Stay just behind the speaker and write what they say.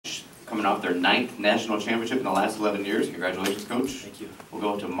coming off their 9th national championship in the last 11 years. Congratulations, Coach. Thank you. We'll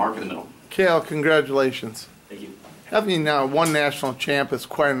go to Mark in the middle. Cael, congratulations. Thank you. Having now one national champ is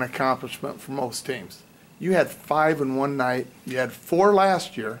quite an accomplishment for most teams. You had 5 in one night. You had 4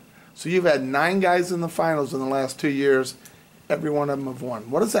 last year. So you've had 9 guys in the finals in the last 2 years. Every one of them have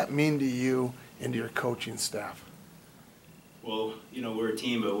won. What does that mean to you and to your coaching staff? Well, we're a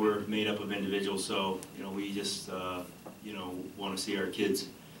team, but we're made up of individuals. So, we just, want to see our kids.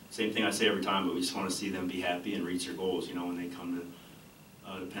 Same thing I say every time, but we just want to see them be happy and reach their goals, when they come to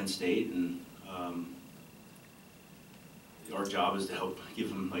Penn State. And our job is to help give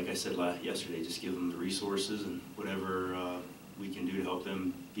them, like I said yesterday, just give them the resources and whatever we can do to help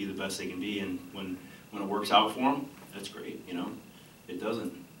them be the best they can be. And when it works out for them, that's great, It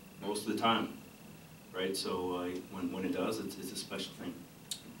doesn't most of the time, right? So when it does, it's a special thing.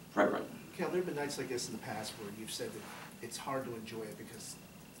 Right. Cael, there have been nights like this in the past where you've said that it's hard to enjoy it because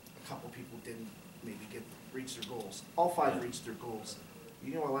a couple people didn't maybe reach their goals. All 5 reached their goals.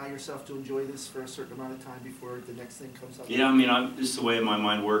 You gonna allow yourself to enjoy this for a certain amount of time before the next thing comes up? Yeah, just the way my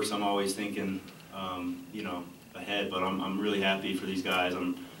mind works, I'm always thinking, ahead. But I'm really happy for these guys.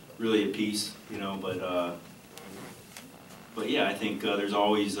 I'm really at peace, But yeah, I think there's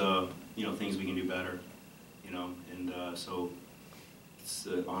always things we can do better, and so it's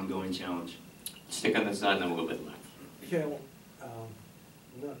an ongoing challenge. Stick on this side and then we'll go a bit left. Cael,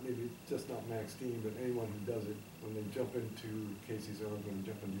 not Max Dean, but anyone who does it, when they jump into Casey's arms, when they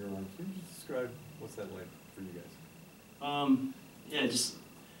jump into your arms, can you just describe what's that like for you guys? Yeah, just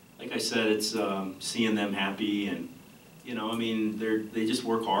like I said, it's seeing them happy, and they just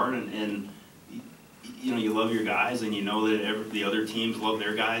work hard, and you love your guys, and that the other teams love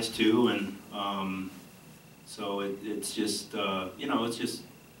their guys too, and so it's just it's just,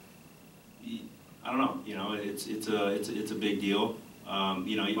 I don't know, it's a big deal.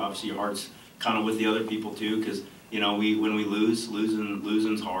 Obviously your heart's kind of with the other people too, because when we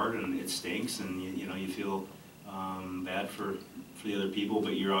losing's hard and it stinks, and you feel bad for the other people,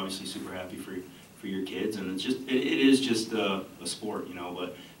 but you're obviously super happy for your kids, and it is just a sport,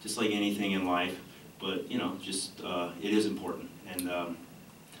 but just like anything in life, but it is important. And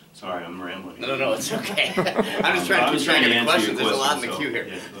sorry, I'm rambling. No, it's okay. I'm just trying to get a question. There's a lot in the queue here.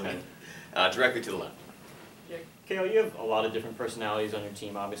 Yeah, go ahead. Directly to the left. Yeah, Cael, you have a lot of different personalities on your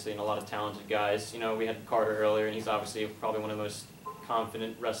team, obviously, and a lot of talented guys. We had Carter earlier, and he's obviously probably one of the most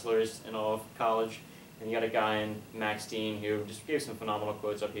confident wrestlers in all of college. And you got a guy in Max Dean who just gave some phenomenal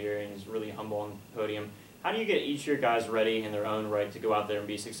quotes up here, and he's really humble on the podium. How do you get each of your guys ready in their own right to go out there and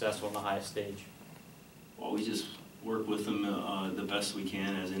be successful on the highest stage? Well, we just work with them the best we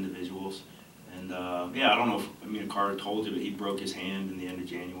can as individuals. And yeah, I don't know if Carter told you, but he broke his hand in the end of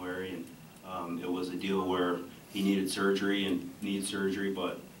January, and it was a deal where he needed surgery,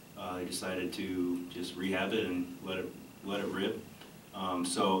 but he decided to just rehab it and let it rip.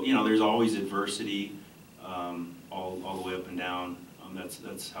 So there's always adversity all the way up and down.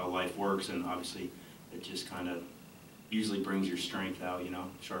 That's how life works, and obviously it just kind of usually brings your strength out,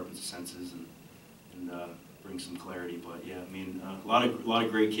 sharpens the senses and brings some clarity. But yeah, a lot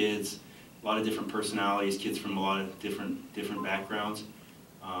of great kids, a lot of different personalities, kids from a lot of different backgrounds.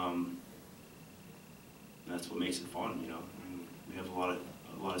 That's what makes it fun, we have a lot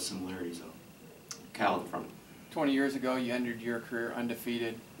of similarities though. Cael in front. 20 years ago, you ended your career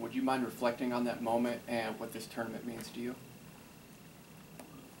undefeated. Would you mind reflecting on that moment and what this tournament means to you?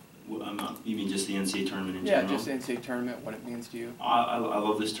 Well, you mean just the NCAA tournament in general? Yeah, just the NCAA tournament, what it means to you. I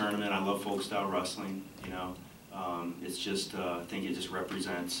love this tournament. I love folk style wrestling. It's just I think it just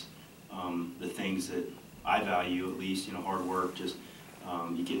represents the things that I value, at least. Hard work. Just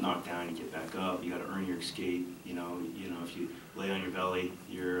you get knocked down, you get back up. You got to earn your escape. If you lay on your belly,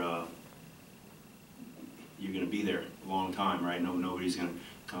 you're going to be there a long time, right? Nobody's going to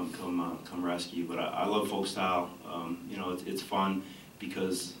come rescue you. But I love folk style. It's fun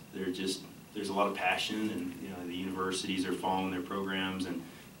because there's a lot of passion, and the universities are following their programs, and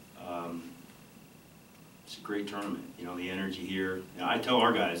it's a great tournament. The energy here. I tell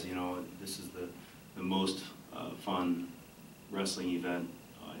our guys, this is the most fun wrestling event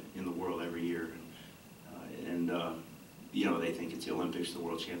in the world every year, and they think it's the Olympics, the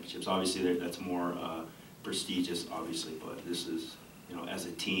World Championships. Obviously, that's more prestigious, obviously, but this is, as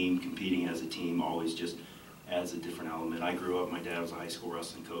a team, competing as a team always just adds a different element. I grew up, my dad was a high school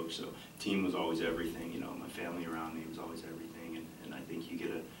wrestling coach, so team was always everything. My family around me was always everything, and I think you get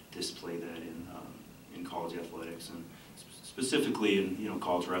to display that in college athletics, and specifically in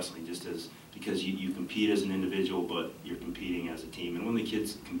college wrestling, just because you compete as an individual, but you're competing as a team. And when the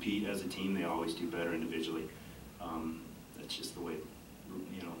kids compete as a team, they always do better individually. That's just the way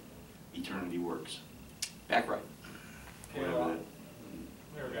eternity works. Back right. Whatever Cael, that.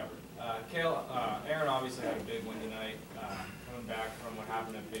 there we go. Cael, Aaron obviously had a big win tonight, coming back from what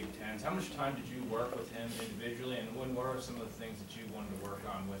happened at Big Tens. How much time did you work with him individually, and what are some of the things that you wanted to work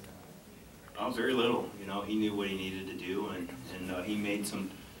on with him? Very little. You know, he knew what he needed to do, and he made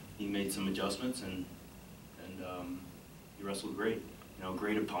some adjustments, and he wrestled great. You know,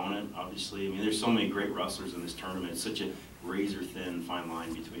 great opponent. Obviously, I mean, there's so many great wrestlers in this tournament. It's such a razor-thin fine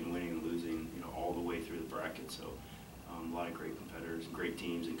line between winning and losing. You know, all the way through the bracket. So, a lot of great competitors, and great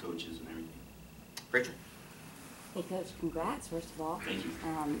teams, and coaches, and everything. Rachel. Hey Coach, congrats first of all. Thank you.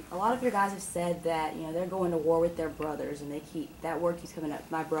 A lot of your guys have said that they're going to war with their brothers, and that word keeps coming up.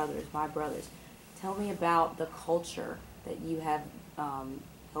 My brothers, my brothers. Tell me about the culture that you have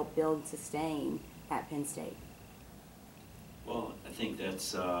helped build and sustain at Penn State. Well, I think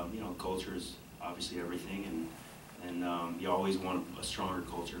that's culture is obviously everything, and you always want a stronger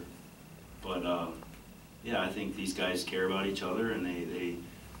culture. But yeah, I think these guys care about each other, and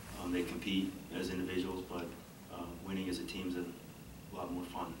they compete as individuals, but winning as a team is a lot more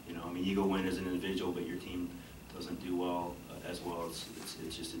fun. You know, I mean, you go win as an individual, but your team doesn't do well as well.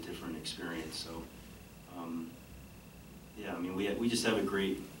 It's just a different experience. So, yeah, I mean, we just have a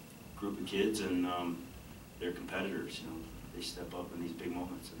great group of kids, and they're competitors. You know, they step up in these big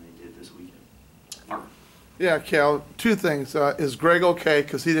moments, and they did this weekend. Mark. Yeah, Cael, two things. Is Greg okay?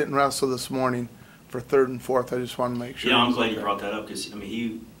 Because he didn't wrestle this morning for third and fourth. I just want to make sure. Yeah, I'm he's glad okay. you brought that up, because I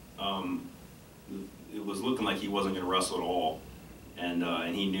mean, it was looking like he wasn't going to wrestle at all,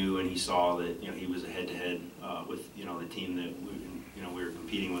 and he knew and he saw that he was a head-to-head with the team that we were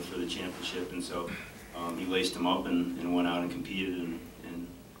competing with for the championship, and so he laced him up and went out and competed and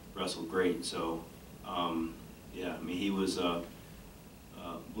wrestled great. So yeah, I mean, he was a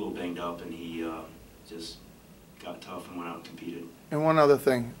little banged up, and he just got tough and went out and competed. And one other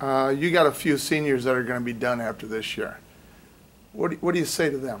thing, you got a few seniors that are going to be done after this year. What do you say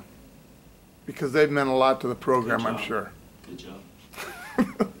to them? Because they've meant a lot to the program, I'm sure. Good job.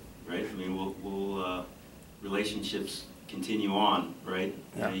 Right? I mean, we'll relationships continue on, right?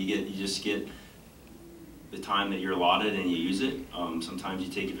 Yeah. You just get the time that you're allotted and you use it. Sometimes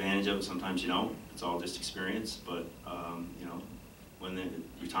you take advantage of it, sometimes you don't. It's all just experience. But when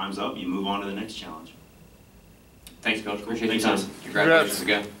your time's up, you move on to the next challenge. Thanks, Coach. Appreciate your Thanks, time. guys. Congratulations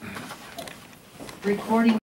again. Recording